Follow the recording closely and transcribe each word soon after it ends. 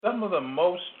some of the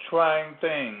most trying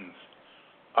things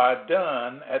are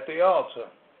done at the altar.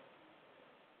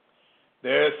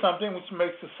 There is something which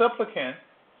makes the supplicant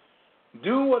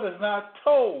do what is not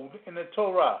told in the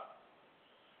Torah.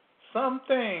 Some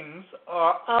things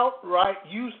are outright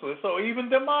useless or even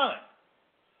demonic.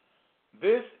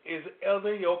 This is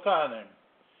Elder Yochanan,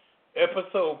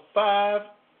 episode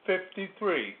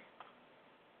 553.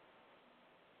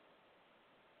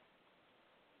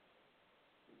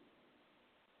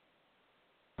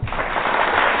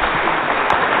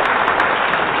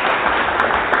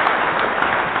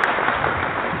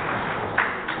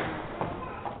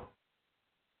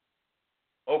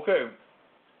 Okay,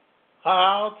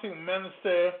 how to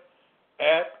minister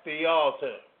at the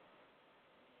altar.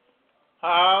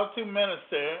 How to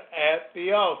minister at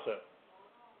the altar.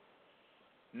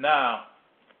 Now,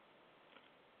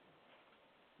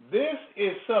 this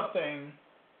is something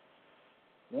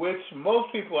which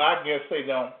most people, I guess, they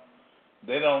don't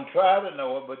try to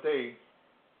know it, but they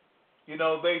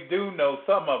do know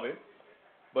some of it,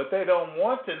 but they don't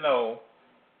want to know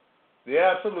the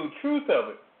absolute truth of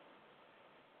it.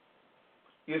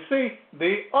 You see,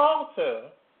 the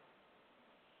altar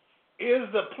is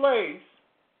the place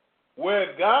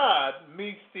where God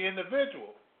meets the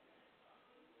individual.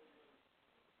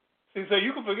 See, so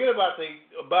you can forget about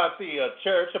the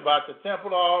church, about the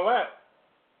temple, all that.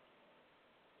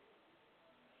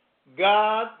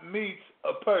 God meets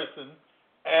a person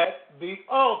at the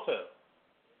altar.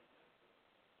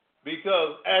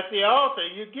 Because at the altar,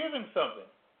 you're giving something.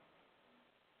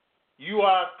 You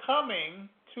are coming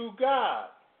to God.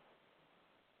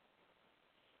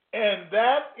 And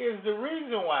that is the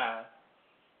reason why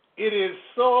it is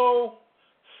so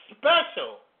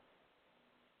special.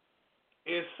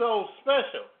 It's so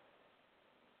special.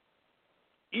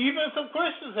 Even some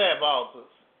Christians have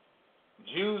altars.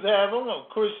 Jews have them, or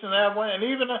Christians have one, and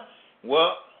even okay,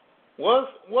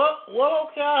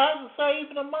 I have to say,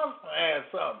 even a Muslim has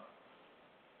some.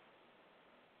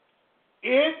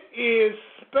 It is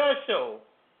special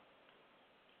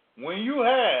when you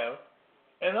have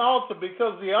an altar,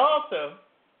 because the altar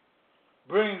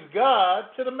brings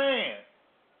God to the man.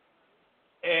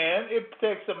 And it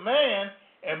takes a man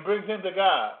and brings him to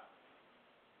God.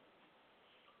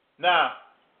 Now,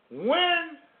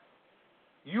 when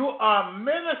you are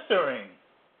ministering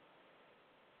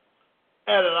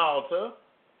at an altar,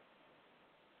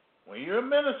 when you're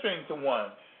ministering to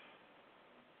one,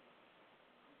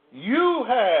 you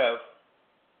have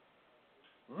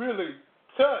really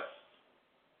touched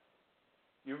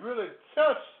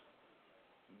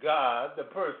God, the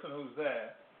person who's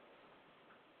there.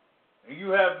 And you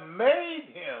have made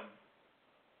him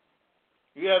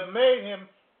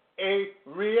a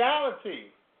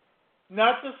reality.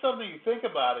 Not just something you think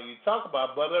about or you talk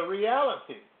about, but a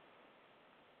reality.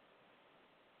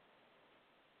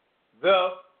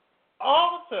 The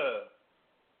altar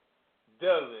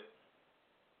does it.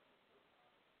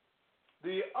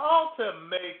 The altar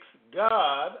makes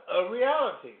God a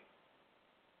reality.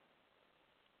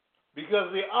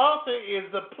 Because the altar is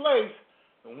the place,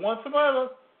 once again,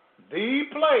 the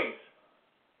place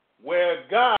where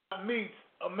God meets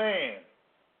a man.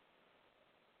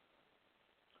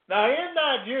 Now, in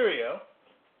Nigeria,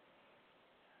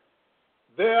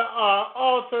 there are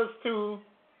altars to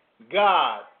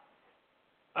God.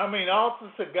 I mean,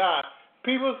 altars to God.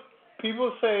 People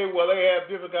say, well, they have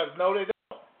different gods. No, they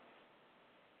don't.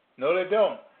 No, they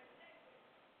don't.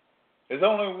 There's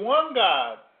only one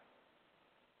God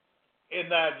in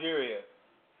Nigeria.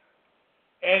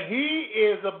 And he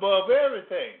is above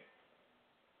everything.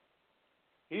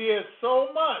 He is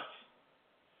so much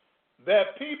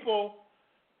that people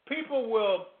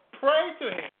will pray to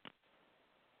him.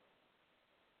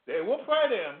 They will pray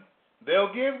to him.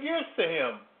 They'll give gifts to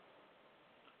him.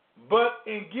 But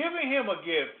in giving him a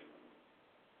gift,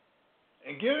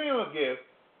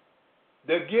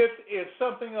 the gift is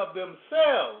something of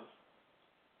themselves.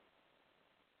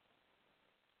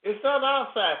 It's not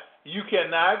outside. You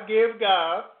cannot give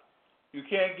God, you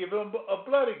can't give him a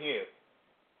bloody gift.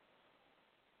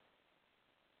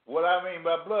 What I mean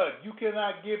by blood, you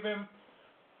cannot give him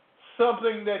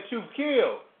something that you've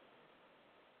killed.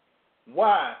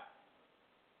 Why?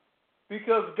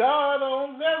 Because God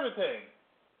owns everything.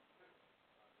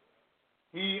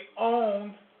 He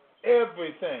owns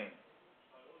everything.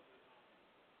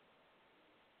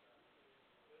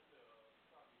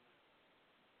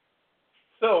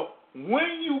 So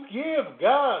when you give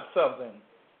God something,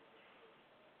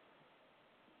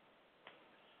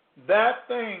 that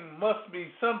thing must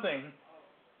be something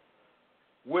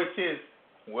which is,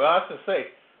 well, I should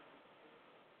say,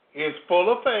 is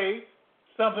full of faith,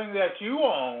 something that you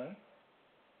own,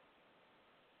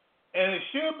 and it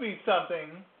should be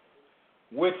something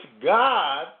which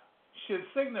God should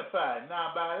signify.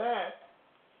 Now, by that,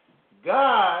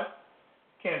 God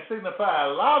can signify a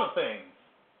lot of things.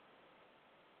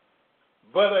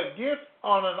 But a gift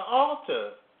on an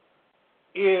altar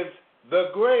is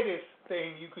the greatest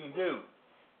thing you can do.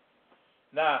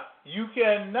 Now, you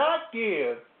cannot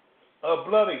give a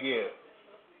bloody gift.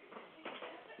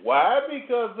 Why?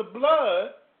 Because the blood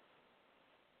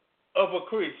of a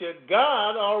creature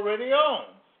God already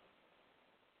owns.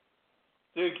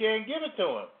 So you can't give it to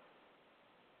him.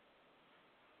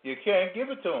 You can't give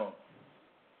it to him.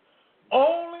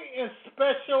 Only in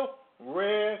special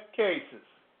rare cases.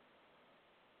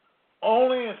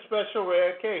 Only in special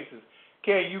rare cases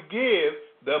can you give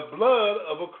the blood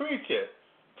of a creature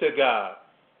to God.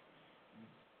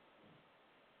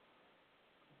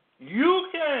 You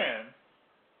can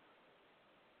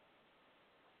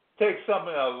take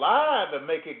something alive and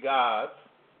make it God's.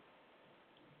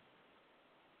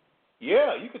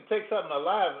 Yeah, you could take something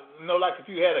alive. You know, like if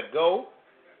you had a goat.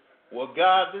 Well,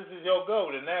 God, this is your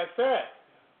goat, and that's that.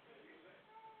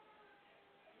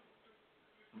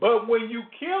 But when you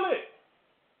kill it,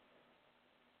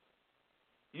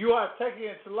 you are taking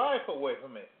its life away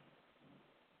from it.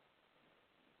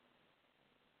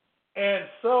 And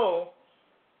so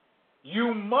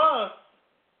you must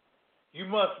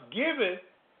give it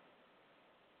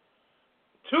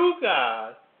to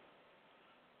God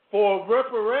for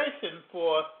reparation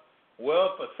for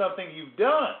something you've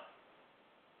done.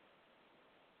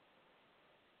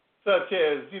 Such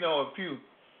as,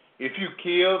 if you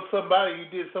killed somebody, you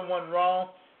did someone wrong,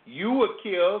 you would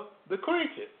kill the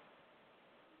creature.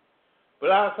 But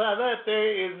outside that,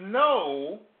 there is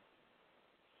no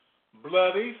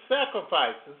bloody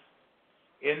sacrifices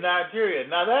in Nigeria.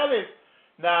 Now that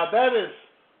is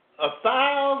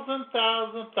thousands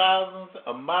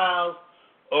of miles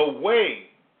away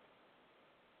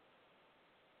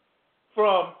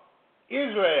from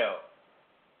Israel.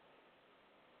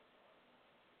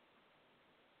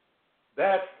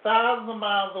 That's thousands of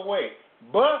miles away.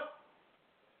 But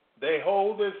they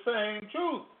hold the same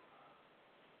truth.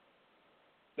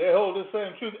 They hold the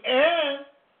same truth. And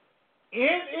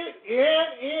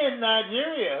in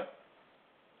Nigeria,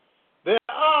 there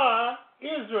are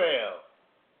Israel.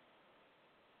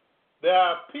 There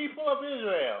are people of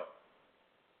Israel.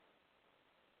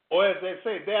 Or as they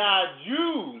say, there are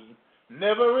Jews,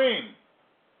 Nevarim,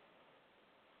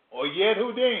 or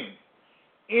Yehudim,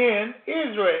 in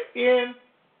Israel, in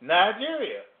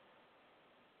Nigeria.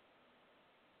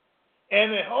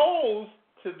 And it holds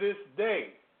to this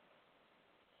day.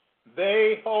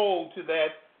 They hold to that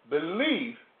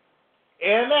belief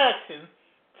and action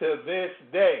to this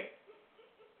day.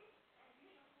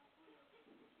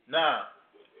 Now,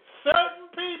 certain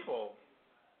people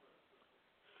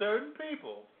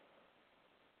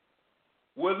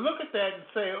would look at that and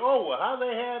say, oh, well, how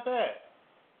they have that?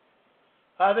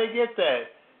 How they get that?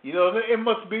 It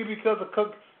must be because of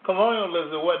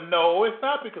colonialism. Well, no, it's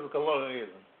not because of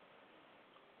colonialism.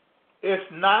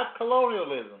 It's not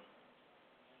colonialism.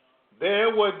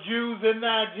 There were Jews in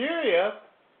Nigeria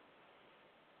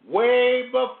way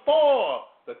before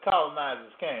the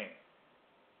colonizers came.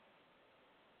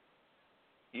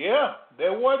 Yeah,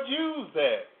 there were Jews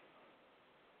there.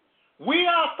 We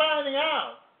are finding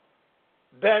out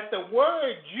that the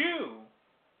word Jew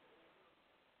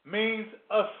means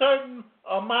a certain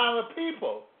amount of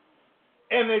people.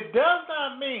 And it does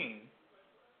not mean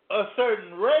a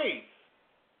certain race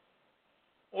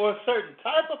or a certain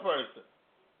type of person.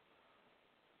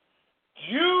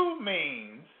 Jew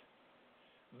means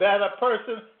that a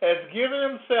person has given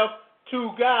himself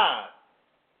to God.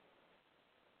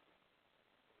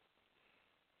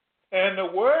 And the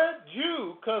word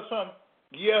Jew comes from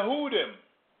Yehudim,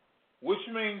 which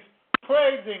means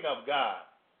praising of God.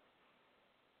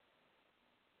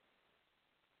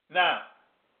 Now,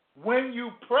 when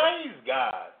you praise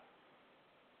God,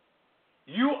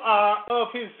 you are of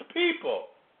his people.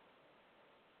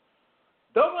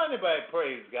 Don't let anybody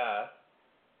praise God.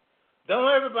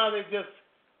 Don't everybody just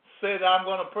say that I'm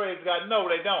going to praise God. No,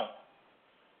 they don't.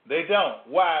 They don't.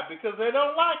 Why? Because they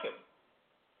don't like him.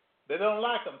 They don't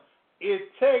like him.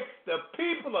 It takes the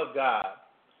people of God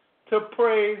to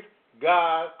praise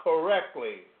God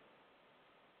correctly.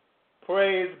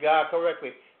 Praise God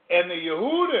correctly. And the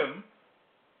Yehudim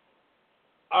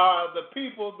are the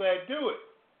people that do it.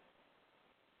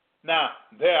 Now,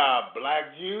 there are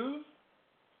black Jews,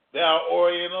 there are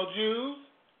Oriental Jews,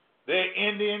 there are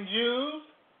Indian Jews,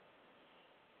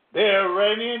 there are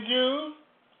Iranian Jews,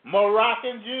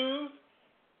 Moroccan Jews,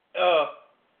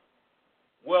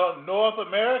 Well, North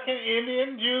American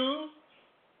Indian Jews.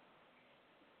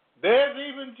 There's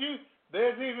even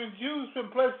Jews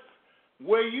from places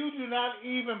where you do not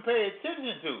even pay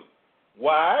attention to.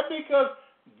 Why? Because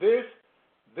this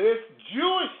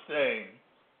Jewish thing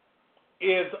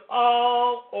is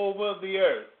all over the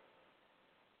earth.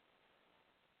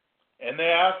 And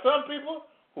there are some people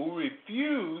who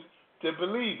refuse to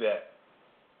believe that.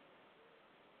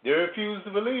 They refuse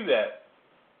to believe that.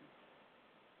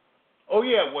 Oh,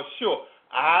 yeah, well, sure.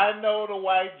 I know the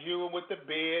white Jew with the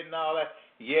beard and all that.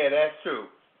 Yeah, that's true.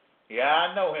 Yeah,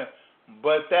 I know him.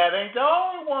 But that ain't the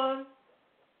only one.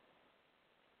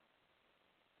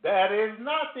 That is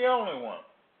not the only one.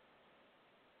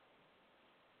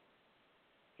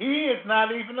 He is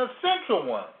not even a central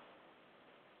one.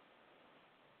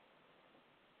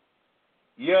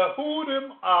 Yehudim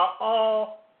are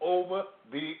all over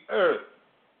the earth.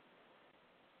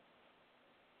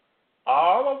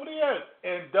 All over the earth.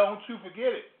 And don't you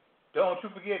forget it. Don't you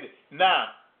forget it.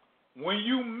 Now, when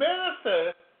you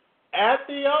minister at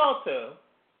the altar,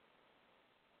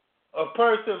 a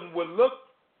person would look,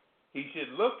 he should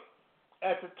look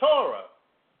at the Torah,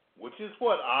 which is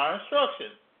what? Our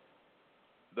instruction.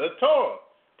 The Torah,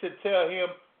 to tell him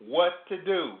what to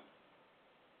do.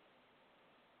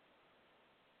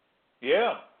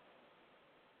 Yeah.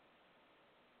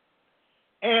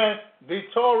 And the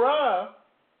Torah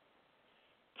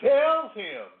tells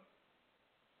him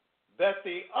that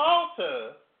the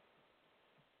altar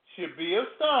should be of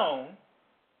stone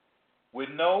with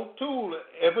no tool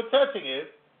ever touching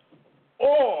it,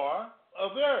 or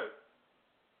of earth.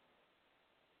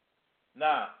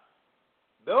 Now,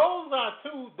 those are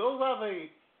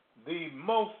the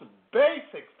most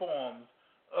basic forms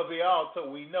of the altar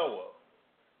we know of.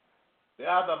 They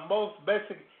are the most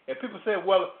basic. And people say,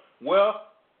 well,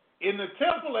 in the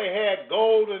temple they had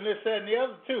gold and this, that, and the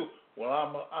other too.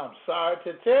 Well, I'm sorry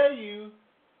to tell you,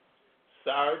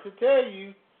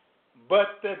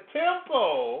 but the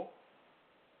temple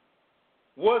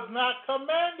was not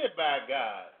commanded by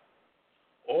God.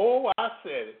 Oh, I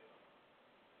said it.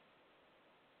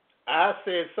 I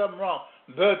said something wrong.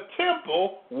 The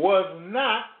temple was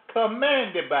not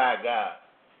commanded by God.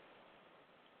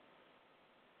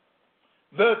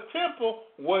 The temple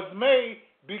was made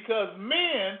because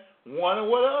men wanted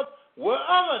what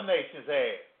other nations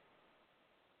had.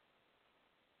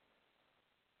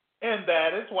 And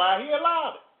that is why he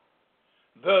allowed it.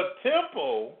 The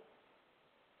temple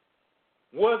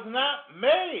was not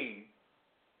made.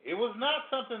 It was not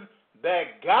something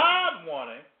that God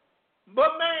wanted,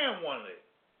 but man wanted it.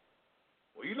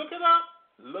 Well, you look it up.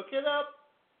 Look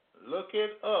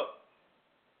it up.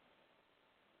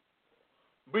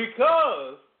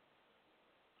 Because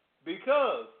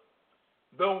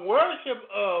the worship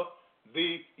of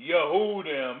the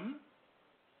Yehudim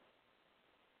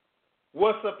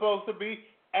was supposed to be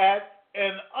at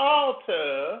an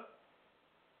altar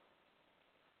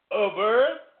of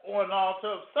earth or an altar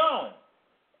of stone,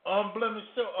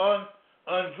 unblemished,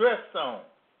 undressed stone.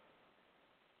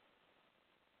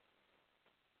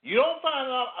 You don't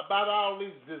find out about all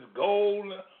this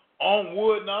gold on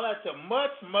wood and all that till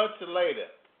much, much later.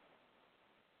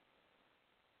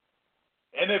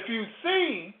 And if you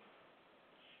see,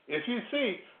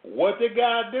 what did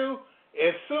God do?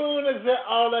 As soon as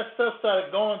all that stuff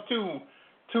started going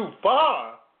too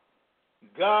far,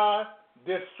 God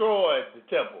destroyed the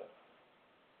temple.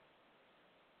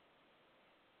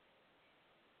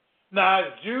 Now,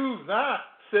 as Jews now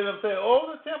sit and say,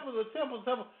 oh, the temple.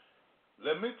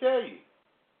 Let me tell you,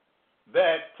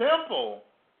 that temple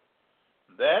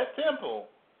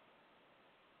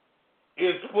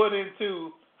is put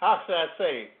into, how should I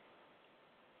say,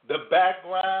 the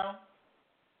background.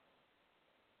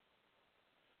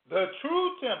 The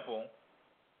true temple,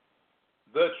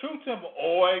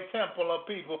 or a temple of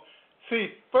people.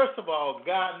 See, first of all,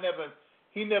 God never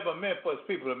meant for his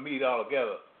people to meet all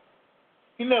together.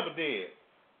 He never did.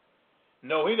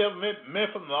 No, he never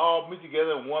meant for them to all meet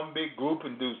together in one big group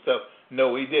and do stuff.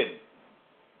 No, he didn't.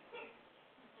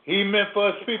 He meant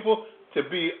for his people to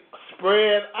be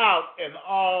spread out and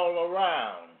all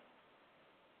around.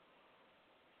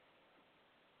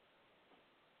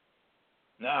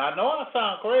 Now, I know I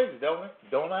sound crazy,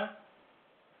 don't I?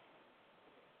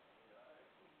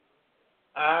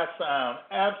 I sound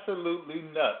absolutely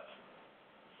nuts.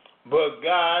 But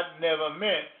God never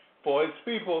meant for his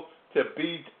people to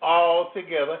be all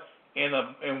together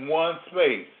in one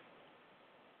space.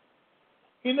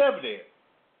 He never did.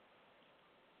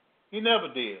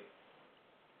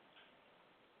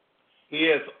 He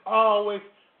has always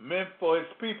meant for his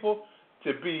people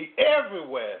to be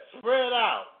everywhere, spread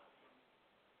out.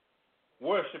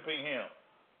 worshiping him.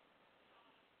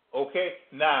 Okay?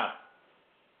 Now,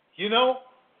 you know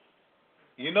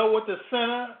what the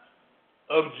center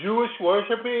of Jewish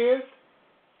worship is?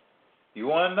 You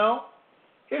want to know?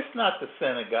 It's not the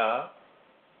synagogue.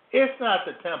 It's not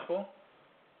the temple.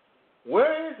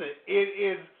 Where is it?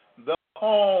 It is the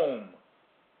home.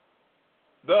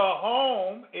 The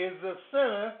home is the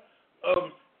center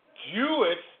of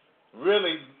Jewish,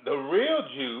 really the real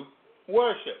Jew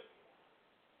worship.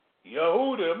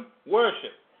 Yehudim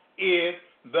worship is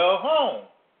the home.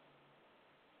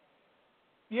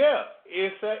 Yeah,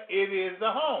 it is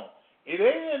the home. It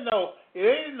ain't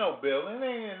in no building. It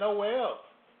ain't in nowhere else.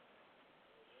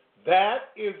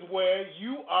 That is where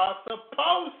you are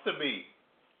supposed to be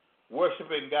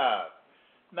worshiping God.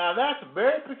 Now that's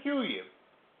very peculiar.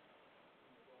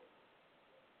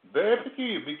 Very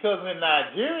peculiar, because in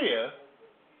Nigeria,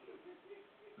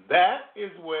 that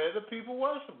is where the people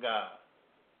worship God.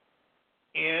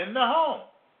 In the home.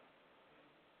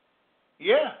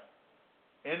 Yeah,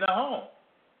 in the home.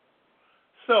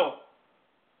 So,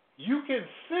 you can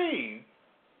see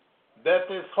that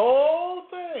this whole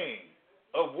thing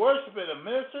of worshiping and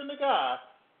ministering to God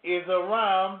is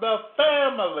around the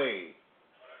family.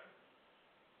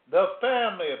 The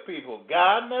family of people.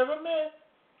 God never meant.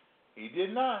 He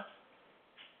did not.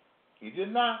 He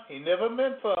did not. He never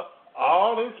meant for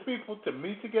all his people to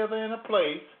meet together in a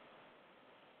place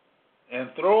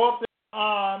and throw up their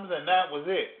arms and that was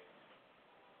it.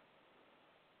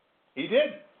 He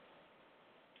didn't.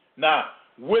 Now,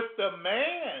 with the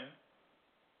man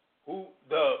who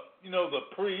the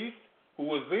priest who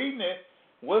was leading it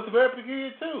was very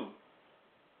peculiar too.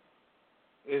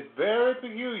 It's very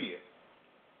peculiar.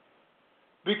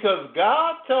 Because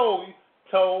God told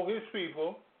his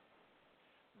people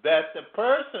that the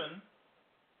person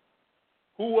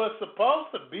who was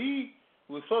supposed to be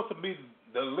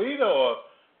the leader or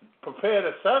prepare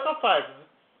the sacrifices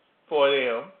for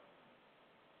them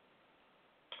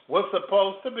was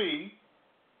supposed to be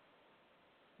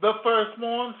the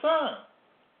firstborn son.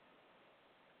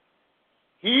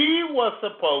 He was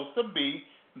supposed to be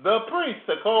the priest,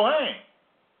 the Kohen.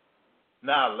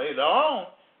 Now, later on,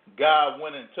 God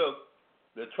went and took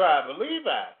the tribe of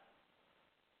Levi.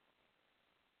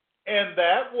 And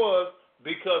that was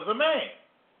because of man.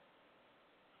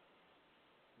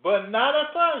 But not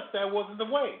at first. That wasn't the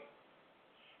way.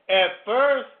 At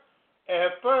first,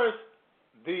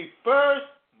 the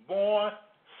firstborn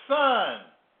son,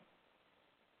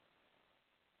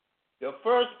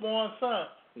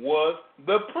 was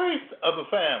the priest of the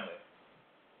family.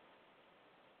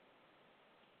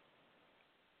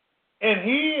 And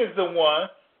he is the one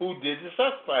who did the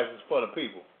sacrifices for the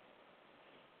people,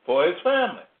 for his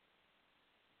family.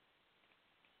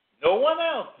 No one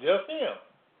else, just him.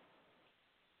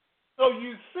 So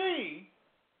you see,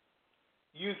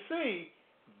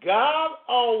 God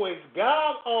always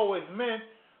meant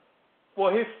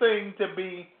for his thing to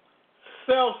be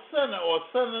self-centered or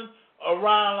centered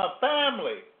around a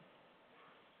family.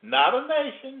 Not a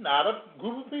nation, not a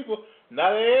group of people,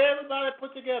 not everybody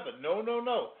put together.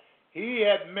 No. He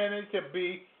had meant it to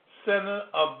be centered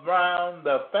around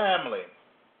the family.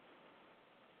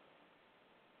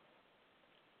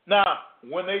 Now,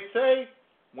 when they say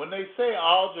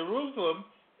all Jerusalem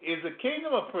is a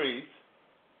kingdom of priests,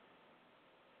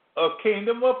 a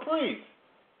kingdom of priests.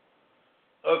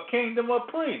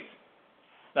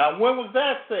 Now, when was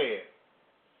that said?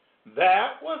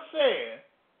 That was said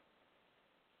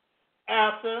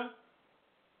after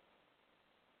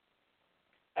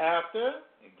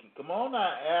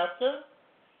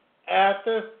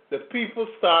the people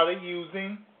started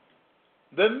using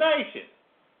the nation.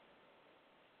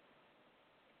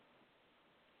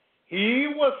 He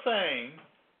was saying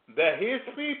that his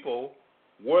people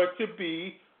were to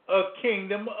be a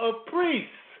kingdom of priests.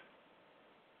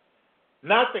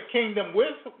 Not the kingdom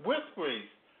with priests,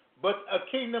 but a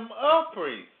kingdom of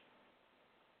priests.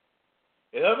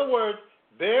 In other words,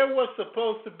 there were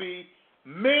supposed to be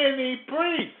many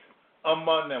priests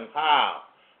among them. How?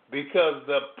 Because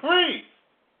the priest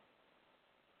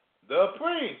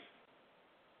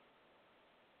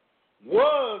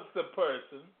was the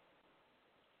person.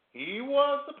 He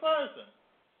was the person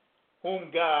whom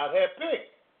God had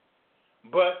picked.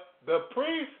 But the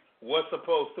priest was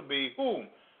supposed to be whom?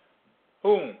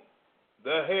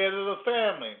 The head of the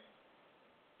family.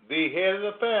 The head of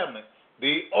the family.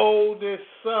 The oldest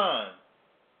son.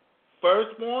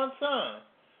 Firstborn son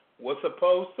was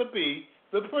supposed to be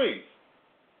the priest.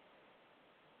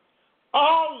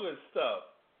 All this stuff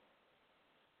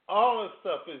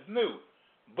is new.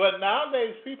 But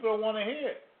nowadays people don't want to hear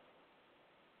it.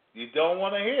 You don't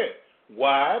want to hear it.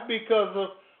 Why? Because of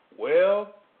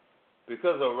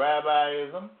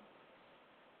rabbiism.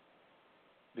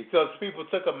 Because people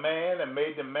took a man and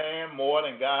made the man more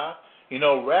than God. You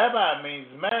know, rabbi means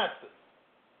master.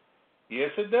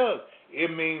 Yes, it does.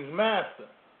 It means master.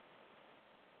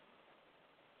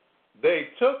 They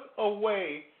took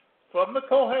away from the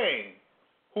Kohen,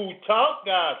 who taught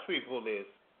God's people this,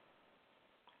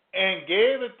 and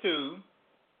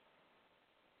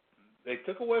they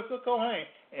took away from the Kohen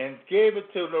and gave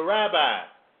it to the rabbi.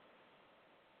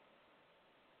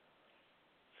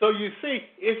 So you see,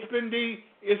 it's been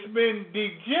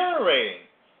degenerating.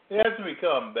 It hasn't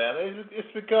become better.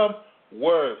 It's become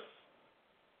worse.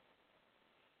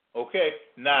 Okay,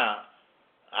 now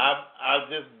I've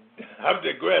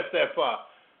digressed that far,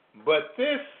 but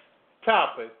this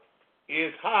topic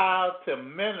is how to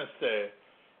minister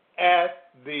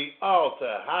at the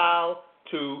altar. How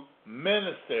to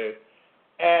minister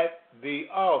at the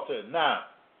altar. Now,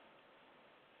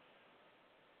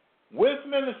 with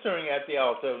ministering at the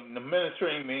altar, the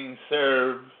ministering means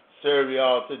serve the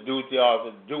altar, do at the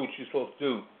altar, do what you're supposed to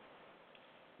do.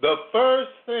 The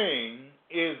first thing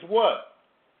is what?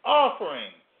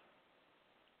 Offerings.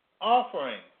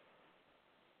 Offerings.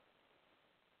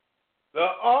 The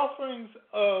offerings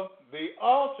of the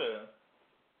altar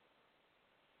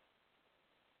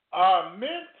are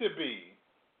meant to be.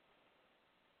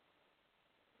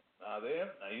 Now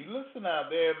you listen now,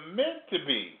 they're meant to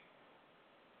be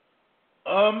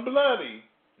unbloody.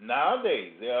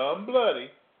 Nowadays, they're unbloody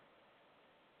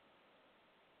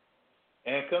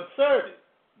and concerted.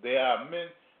 They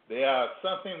are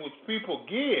something which people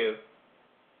give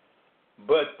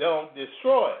but don't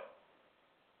destroy it.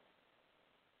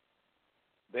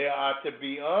 They are to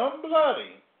be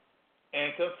unbloody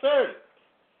and concerted.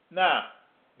 Now,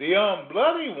 the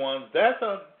unbloody ones, that's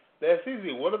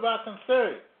easy. What about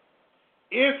concerted?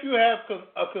 If you have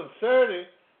a concerted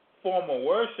form of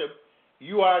worship,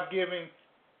 you are giving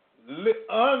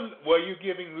you're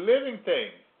giving living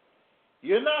things.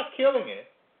 You're not killing it.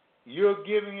 You're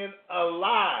giving it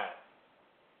alive.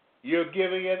 You're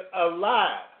giving it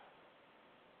alive.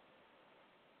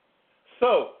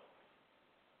 So,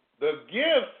 the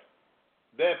gifts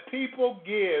that people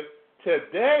give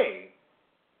today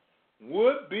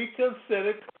would be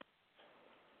considered.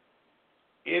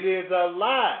 It is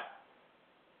alive.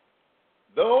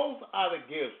 Those are the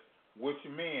gifts which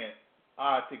men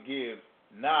are to give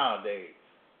nowadays.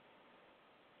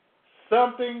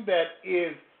 Something that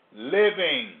is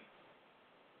living.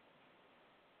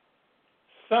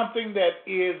 Something that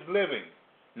is living.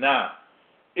 Now,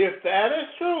 if that is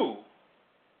true,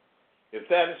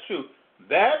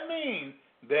 that means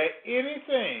that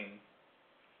anything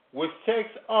which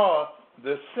takes on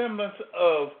the semblance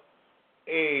of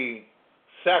a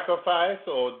sacrifice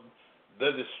or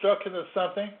the destruction of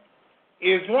something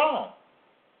is wrong.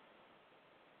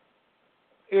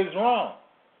 Is wrong.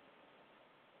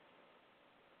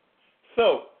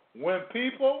 So when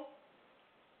people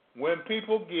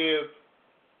give,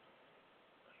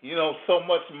 so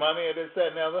much money or this, that,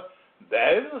 and the other,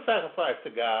 that is a sacrifice to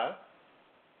God.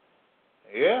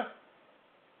 Yeah.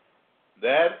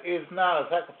 That is not a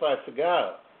sacrifice to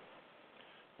God.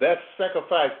 That's a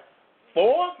sacrifice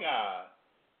for God,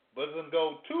 but it doesn't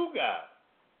go to God.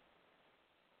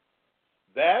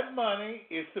 That money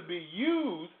is to be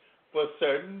used for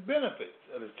certain benefits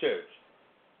of the church,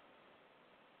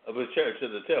 of the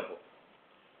temple.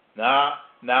 Now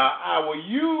I will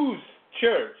use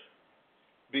church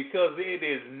because it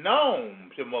is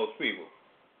known to most people.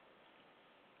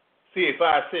 See, if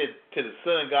I said to the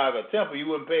synagogue or temple, you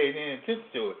wouldn't pay any attention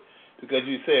to it because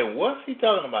you said, what's he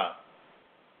talking about?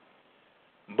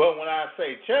 But when I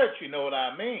say church, you know what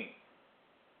I mean.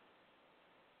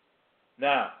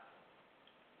 Now,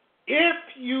 if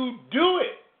you do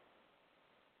it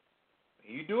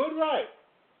right,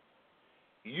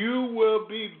 you will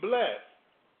be blessed.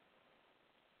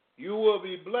 You will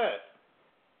be blessed.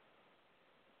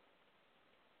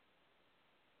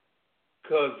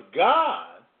 Because God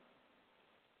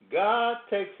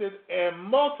takes it and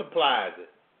multiplies it.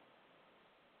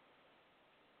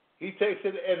 He takes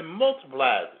it and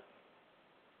multiplies it.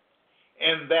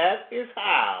 And that is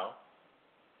how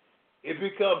it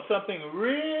becomes something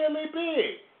really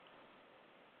big.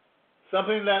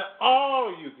 Something that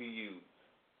all you can use.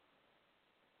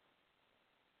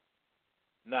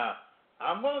 Now,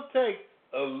 I'm going to take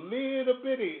a little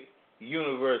bitty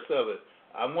universe of it.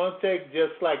 I'm going to take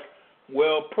just like,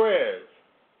 prayers.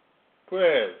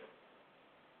 Prayers.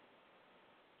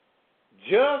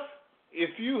 Just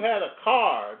if you had a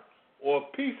card or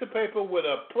a piece of paper with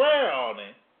a prayer on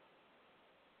it,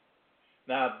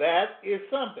 now that is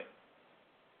something.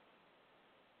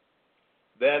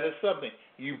 that is something.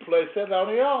 You place it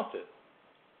on the altar,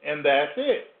 and that's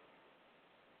it.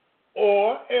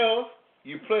 Or else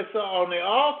you place it on the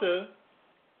altar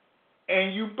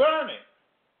and you burn it.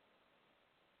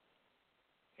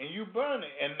 And you burn it,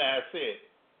 and that's it.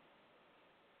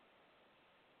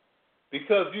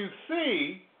 Because you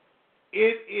see,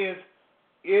 it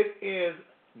is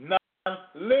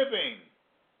non-living.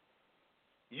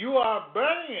 You are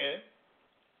burning it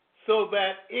so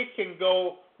that it can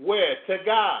go where? To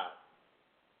God.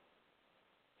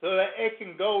 So that it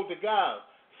can go to God.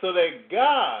 So that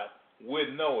God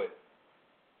would know it.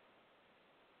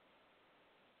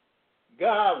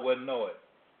 God would know it.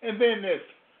 And then there's,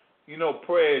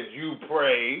 prayers you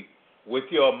pray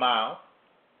with your mouth,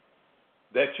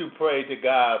 that you pray to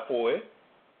God for it.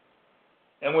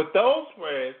 And with those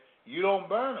prayers, you don't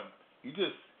burn them. You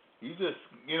just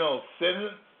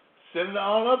send it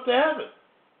on up to heaven.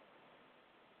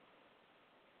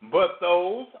 But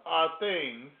those are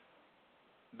things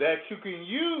that you can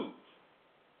use,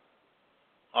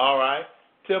 all right,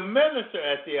 to minister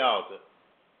at the altar.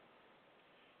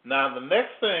 Now, the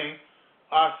next thing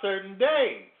are certain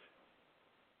days,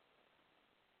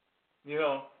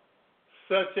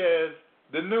 such as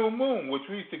the new moon, which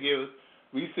we used to give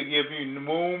you new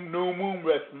moon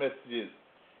rest messages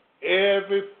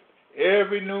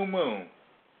every new moon,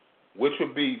 which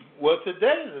would be,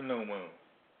 today is a new moon.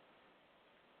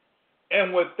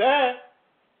 And with that,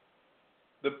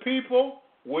 the people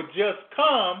would just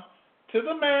come to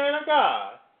the man of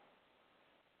God,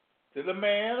 to the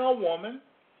man or woman,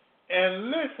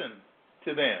 and listen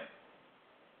to them.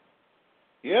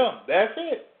 Yeah, that's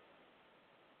it.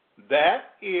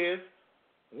 That is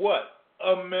what?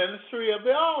 A ministry of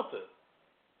the altar.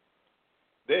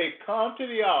 They come to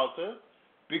the altar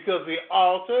because the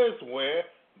altar is where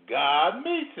God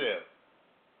meets them.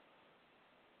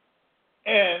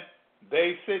 And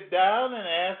they sit down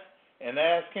and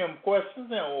ask him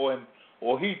questions,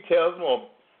 or he tells them or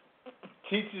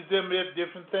teaches them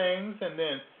different things, and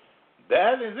then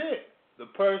that is it. The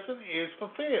person is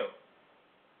fulfilled.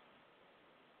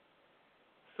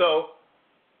 So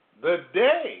those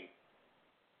days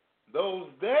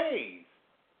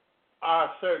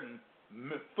are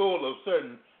full of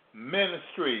certain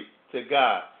ministry to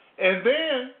God. And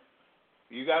then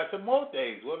you got some more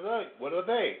days. What are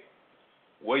they?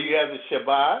 Well, you have the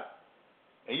Shabbat,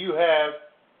 and you have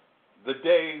the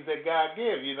days that God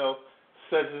gives,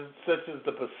 such as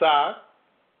the Pesach,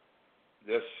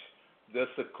 the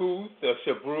Sukkot, the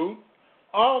Shavuot,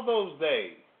 all those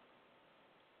days.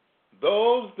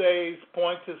 Those days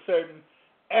point to certain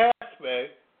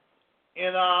aspects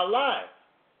in our life.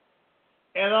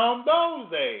 And on those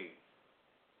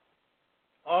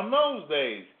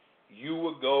days, you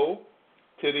would go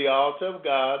to the altar of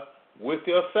God with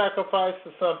your sacrifice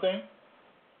or something,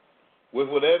 with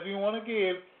whatever you want to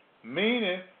give,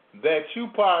 meaning that you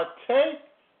partake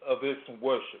of this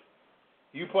worship.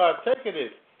 You partake of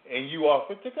this, and you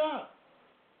offer it to God.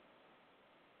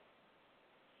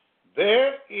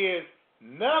 There is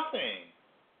nothing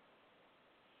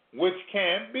which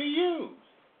can't be used.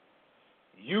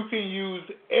 You can use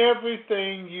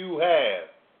everything you have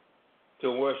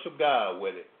to worship God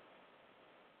with it.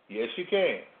 Yes, you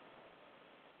can.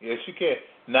 Yes, you can.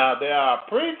 Now, there are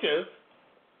preachers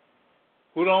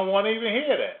who don't want to even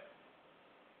hear that.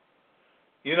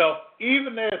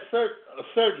 Even there's a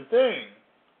certain thing,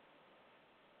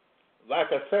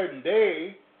 like a certain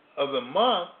day of the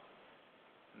month,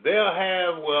 they'll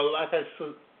have, like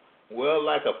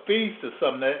a feast or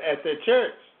something at their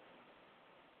church.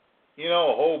 A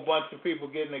whole bunch of people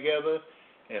getting together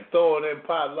and throwing in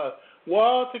potluck. Well,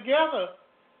 altogether,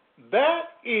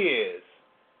 that is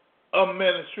a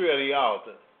ministry of the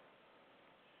altar.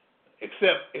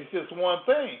 Except it's just one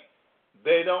thing.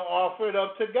 They don't offer it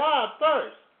up to God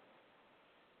first.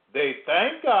 They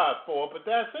thank God for it, but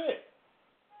that's it.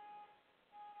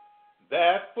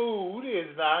 That food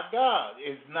is not God.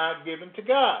 It's not given to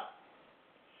God.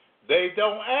 They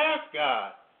don't ask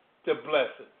God to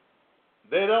bless it.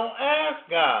 They don't ask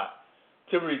God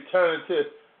to return to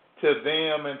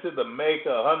them and to the Maker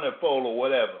 100-fold or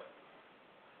whatever.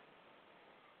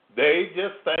 They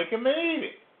just thank Him and eat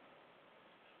it.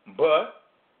 But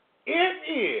it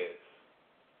is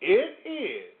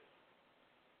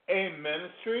a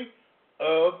ministry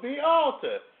of the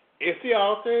altar. If the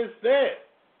altar is there,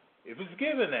 if it's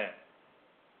given that.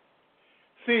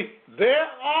 See, there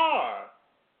are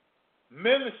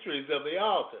ministries of the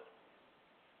altar.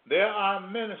 There are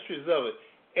ministries of it.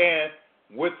 And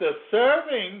with the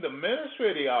serving, the ministry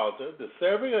of the altar, the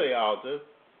serving of the altar,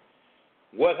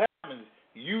 what happens?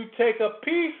 You take a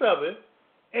piece of it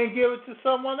and give it to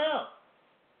someone else.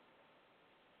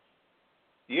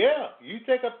 You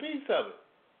take a piece of it.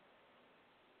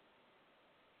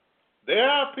 There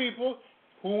are people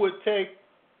who would take,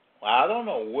 I don't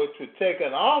know, which would take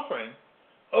an offering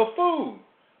of food,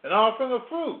 an offering of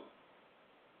fruit,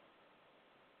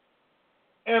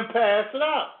 and pass it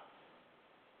out.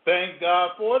 Thank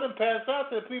God for it and pass it out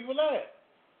to the people there.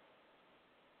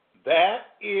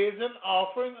 That is an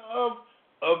offering of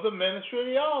the ministry of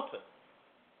the altar.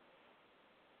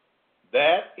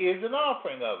 That is an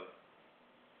offering of it.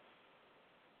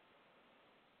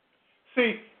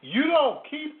 See, you don't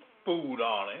keep food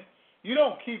on it. You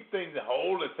don't keep things and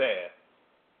hold it there.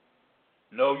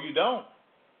 No, you don't.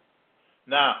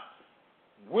 Now,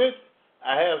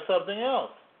 I have something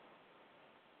else.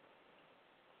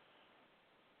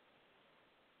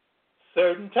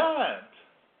 Certain times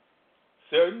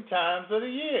of the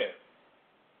year,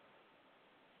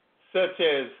 such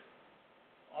as,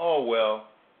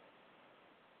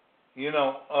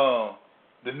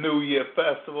 the New Year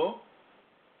festival,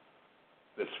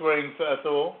 the spring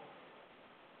festival,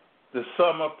 the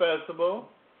summer festival,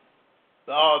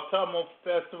 the autumnal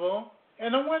festival,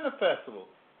 and the winter festival.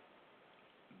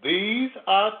 These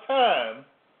are times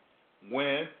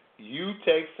when you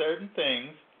take certain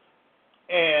things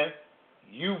and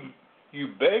you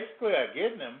basically are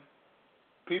getting them.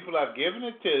 People are giving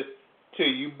it to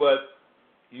you, but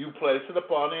you place it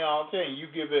upon the altar and you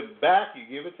give it back. You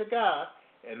give it to God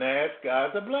and ask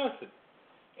God to bless it.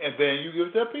 And then you give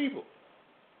it to people.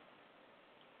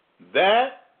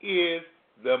 That is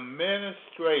the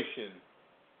ministration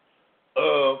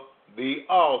of the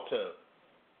altar.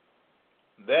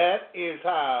 That is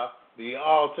how the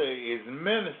altar is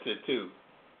ministered to.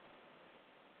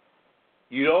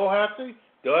 You don't have to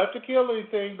kill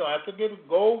anything. Don't have to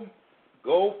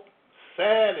go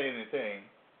sad anything.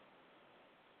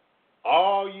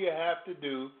 All you have to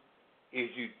do is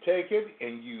you take it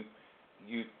and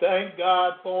you thank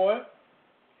God for it,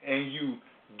 and you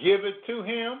give it to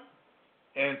Him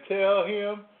and tell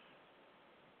Him,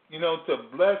 to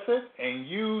bless it and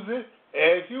use it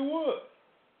as you would.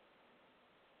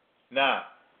 Now,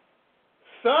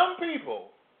 some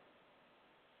people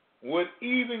would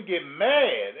even get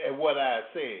mad at what I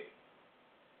said.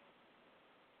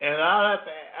 And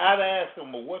I'd ask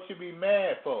them, well, what you be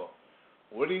mad for?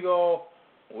 What are you all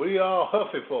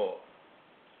huffy for?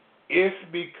 It's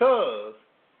because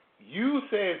you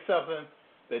said something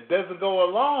that doesn't go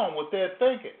along with their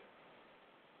thinking.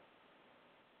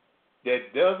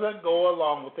 That doesn't go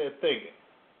along with their thinking.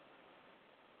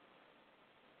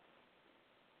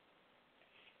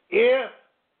 If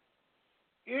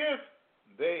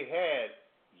they had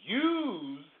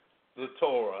used the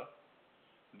Torah,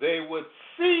 they would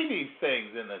see these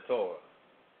things in the Torah.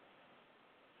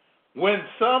 When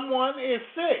someone is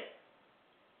sick,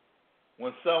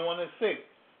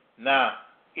 now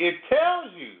it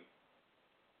tells you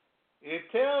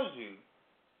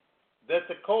that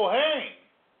the Kohen,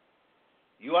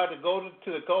 you have to go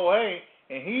to the Kohen,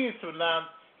 and he is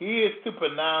to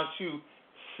pronounce you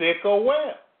sick or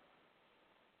well.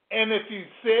 And if you're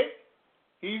sick,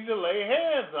 he's to lay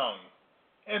hands on you,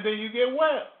 and then you get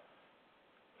well.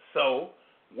 So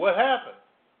what happened?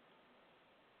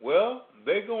 Well,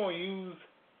 they're going to use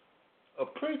a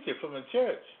preacher from the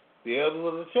church, the elders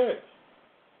of the church.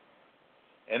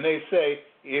 And they say,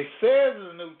 it says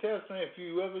in the New Testament, if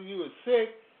you are sick,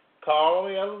 call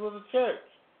the elders of the church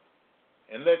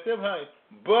and let them help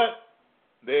you. But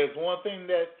there's one thing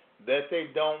that they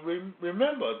don't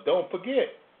remember, don't forget.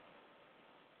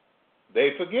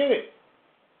 They forget it.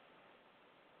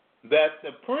 That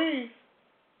the priest,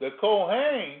 the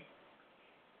Kohen,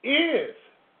 is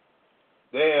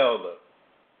the elder.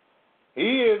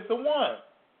 He is the one.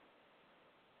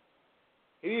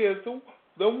 He is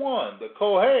the one, the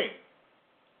Kohen.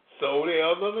 So the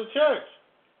elder of the church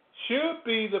should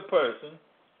be the person,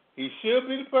 he should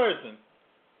be the person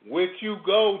which you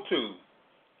go to,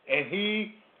 and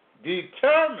he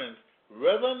determines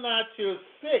whether or not you're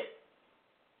sick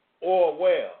or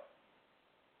well.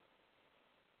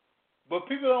 But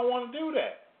people don't want to do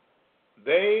that.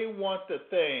 They want the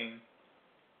thing,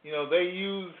 they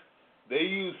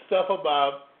use stuff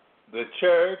about the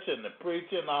church and the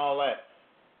preacher and all that.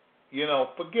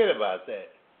 Forget about that.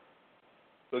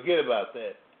 Forget about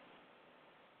that.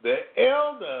 The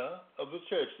elder of the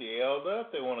church, the elder,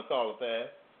 if they want to call it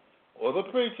that, or the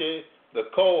preacher, the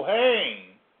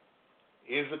Kohen,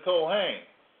 is the Kohen.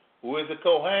 Who is the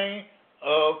Kohen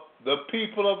of the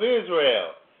people of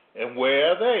Israel? And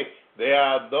where are they? They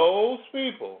are those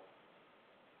people.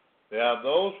 They are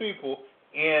those people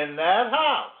in that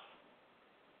house.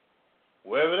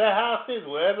 Wherever that house is,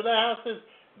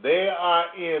 they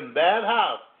are in that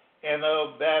house. and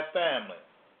of that family.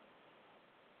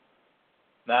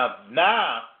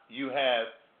 Now you have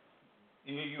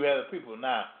the people.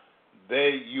 Now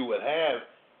you would have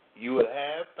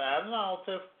found an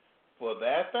altar for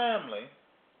that family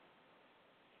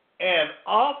and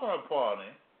offer upon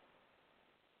it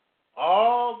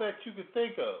all that you could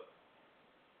think of.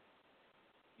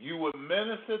 You would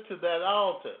minister to that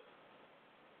altar.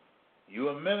 You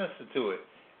would minister to it.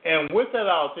 And with that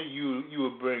altar, you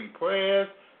would bring prayers,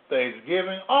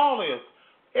 thanksgiving, all this,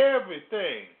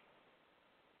 everything.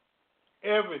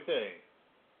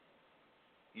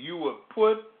 You would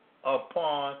put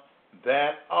upon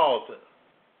that altar.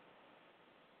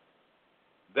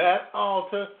 That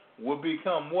altar will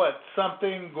become what?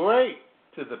 Something great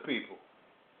to the people.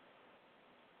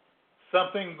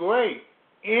 Something great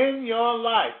in your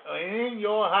life or in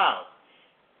your house.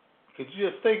 Could you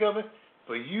just think of it?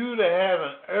 For you to have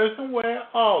an earthenware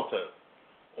altar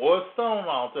or a stone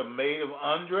altar made of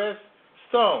undressed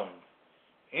stones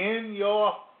in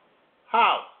your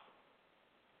house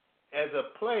as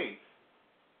a place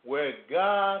where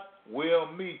God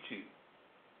will meet you.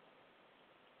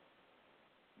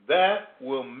 That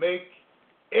will make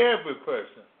every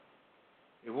person,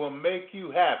 it will make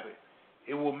you happy.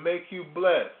 It will make you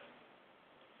blessed.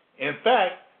 In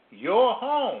fact, your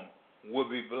home will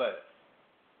be blessed.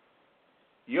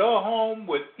 Your home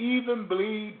would even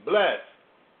be blessed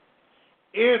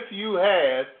if you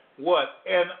had what?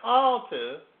 An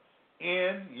altar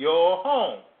in your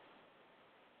home.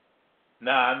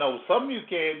 Now, I know some of you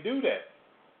can't do that.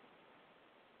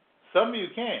 Some of you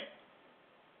can't.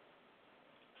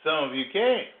 Some of you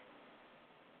can't.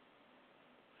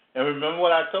 And remember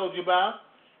what I told you about?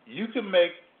 You can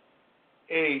make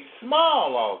a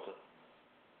small altar.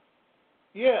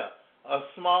 Yeah, a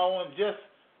small one, just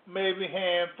maybe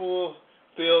handful,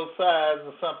 fill size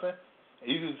or something.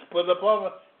 You can just put it up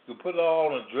over, you can put it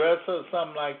on a dresser or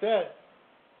something like that.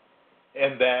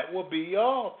 And that will be your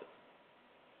altar.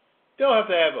 You don't have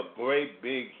to have a great,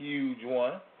 big, huge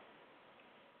one.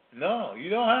 No, you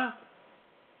don't have to.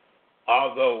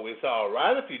 Although it's all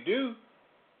right if you do.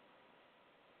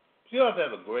 You don't have to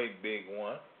have a great, big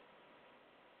one.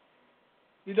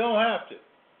 You don't have to.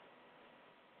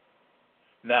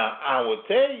 Now, I will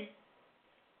tell you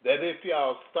that if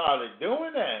y'all started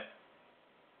doing that,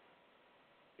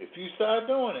 if you start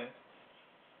doing it,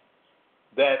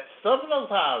 that some of those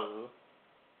houses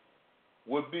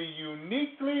would be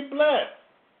uniquely blessed.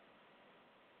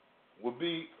 Would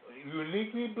be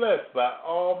uniquely blessed by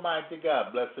Almighty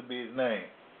God. Blessed be His name.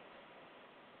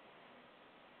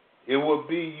 It would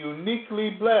be uniquely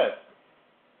blessed.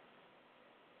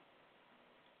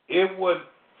 It would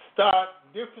start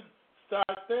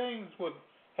things would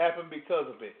happen because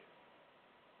of it.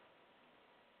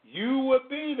 You would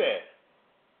be there.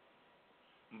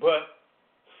 But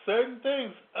certain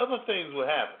things, other things would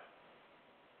happen.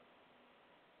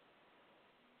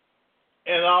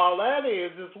 And all that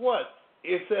is what?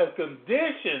 It's a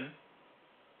condition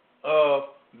of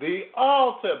the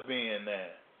altar being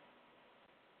there.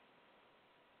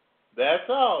 That's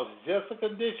all. It's just a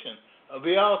condition of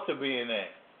the altar being there.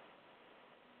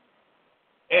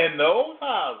 And those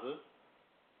houses,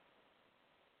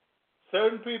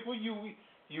 certain people you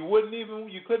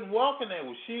couldn't walk in there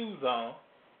with shoes on.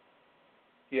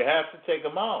 You have to take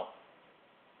them off.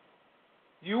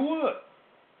 You would.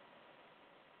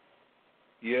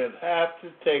 You'd have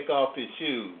to take off your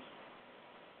shoes.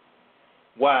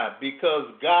 Why? Because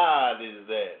God is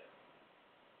there.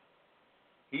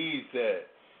 He's there.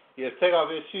 You have to take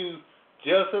off his shoes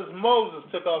just as Moses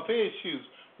took off his shoes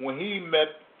when he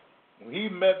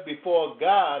met before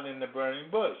God in the burning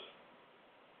bush.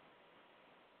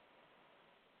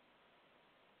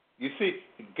 You see,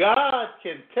 God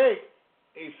can take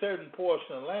a certain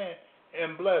portion of land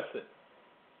and bless it.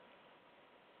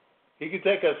 He can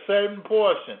take a certain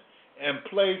portion and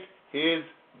place his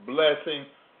blessing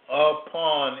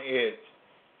upon it.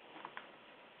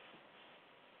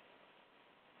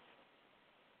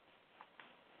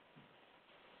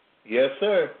 Yes,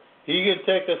 sir. He can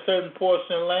take a certain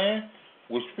portion of land,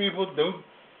 which people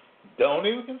don't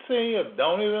even see or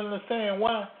don't even understand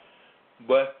why.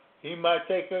 But he might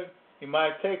take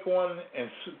one and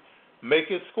make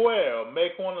it square or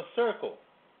make one a circle.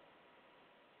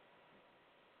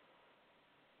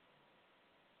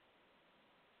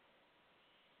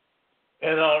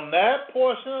 And on that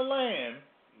portion of land,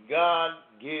 God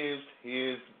gives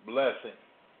his blessing.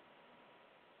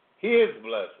 His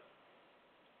blessing.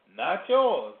 Not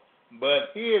yours, but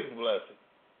his blessing.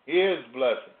 His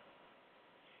blessing.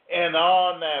 And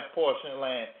on that portion of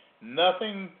land,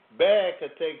 nothing bad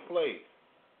could take place.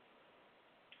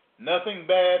 nothing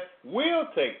bad will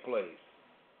take place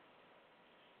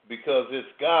because it's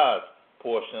God's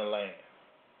portion of land.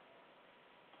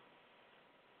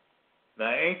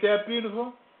 Now, ain't that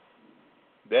beautiful?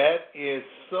 That is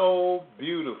so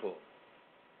beautiful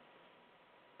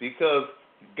because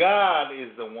God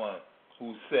is the one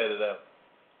who set it up.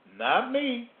 Not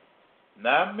me,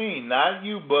 not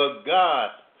you, but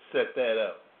God set that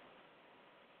up.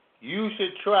 You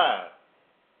should try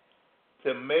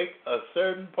to make a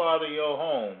certain part of your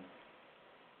home,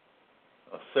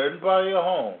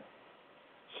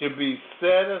 should be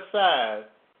set aside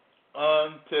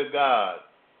unto God.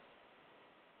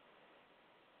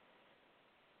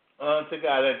 Unto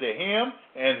God, unto Him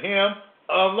and Him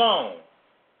alone.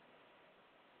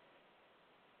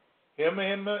 Him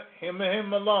and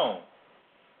Him alone.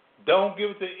 Don't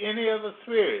give it to any other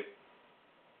spirit.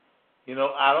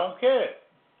 I don't care.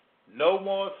 No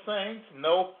more saints,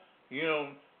 no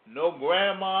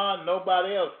grandma,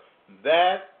 nobody else.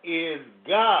 That is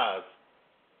God's.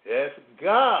 That's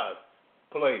God's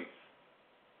place.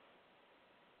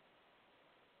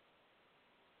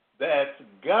 That's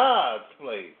God's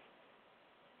place.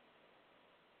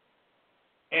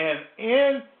 And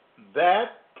in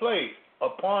that place,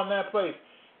 upon that place,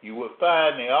 you will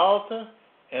find the altar,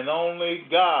 and only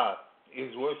God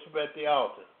is worshipped at the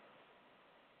altar.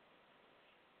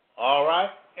 All right?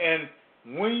 And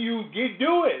when you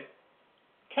do it,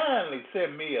 kindly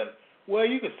send me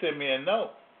you can send me a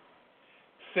note.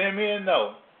 Send me a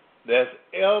note. That's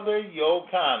Elder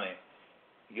Yochanan.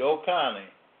 Yochanan.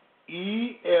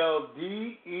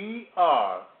 ELDERYOCHANAN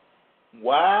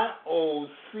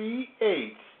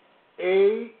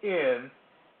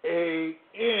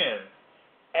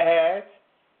at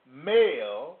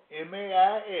mail,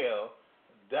 mail.com.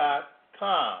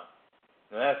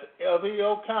 That's Elder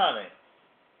Yochanan.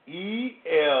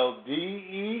 ELDERYOCHANAN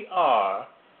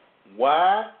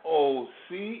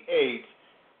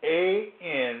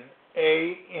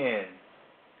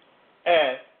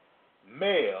at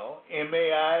mail,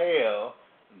 mail.com.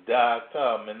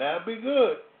 And that'll be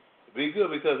good. Be good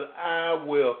because I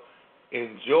will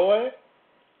enjoy it.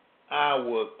 I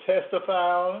will testify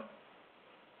on it.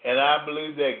 And I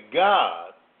believe that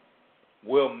God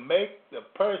will make the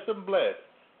person blessed,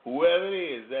 whoever it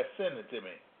is that sent it to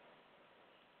me.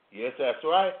 Yes, that's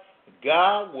right.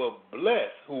 God will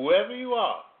bless whoever you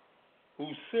are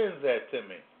who sends that to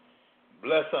me.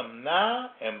 Bless them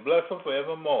now and bless them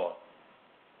forevermore.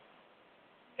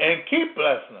 And keep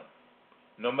blessing them,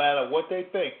 no matter what they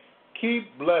think.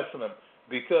 Keep blessing them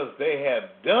because they have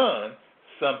done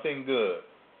something good.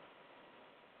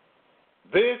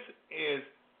 This is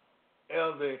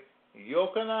Elder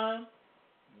Yochanan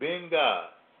being God.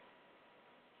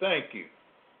 Thank you.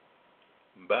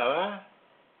 Bye-bye.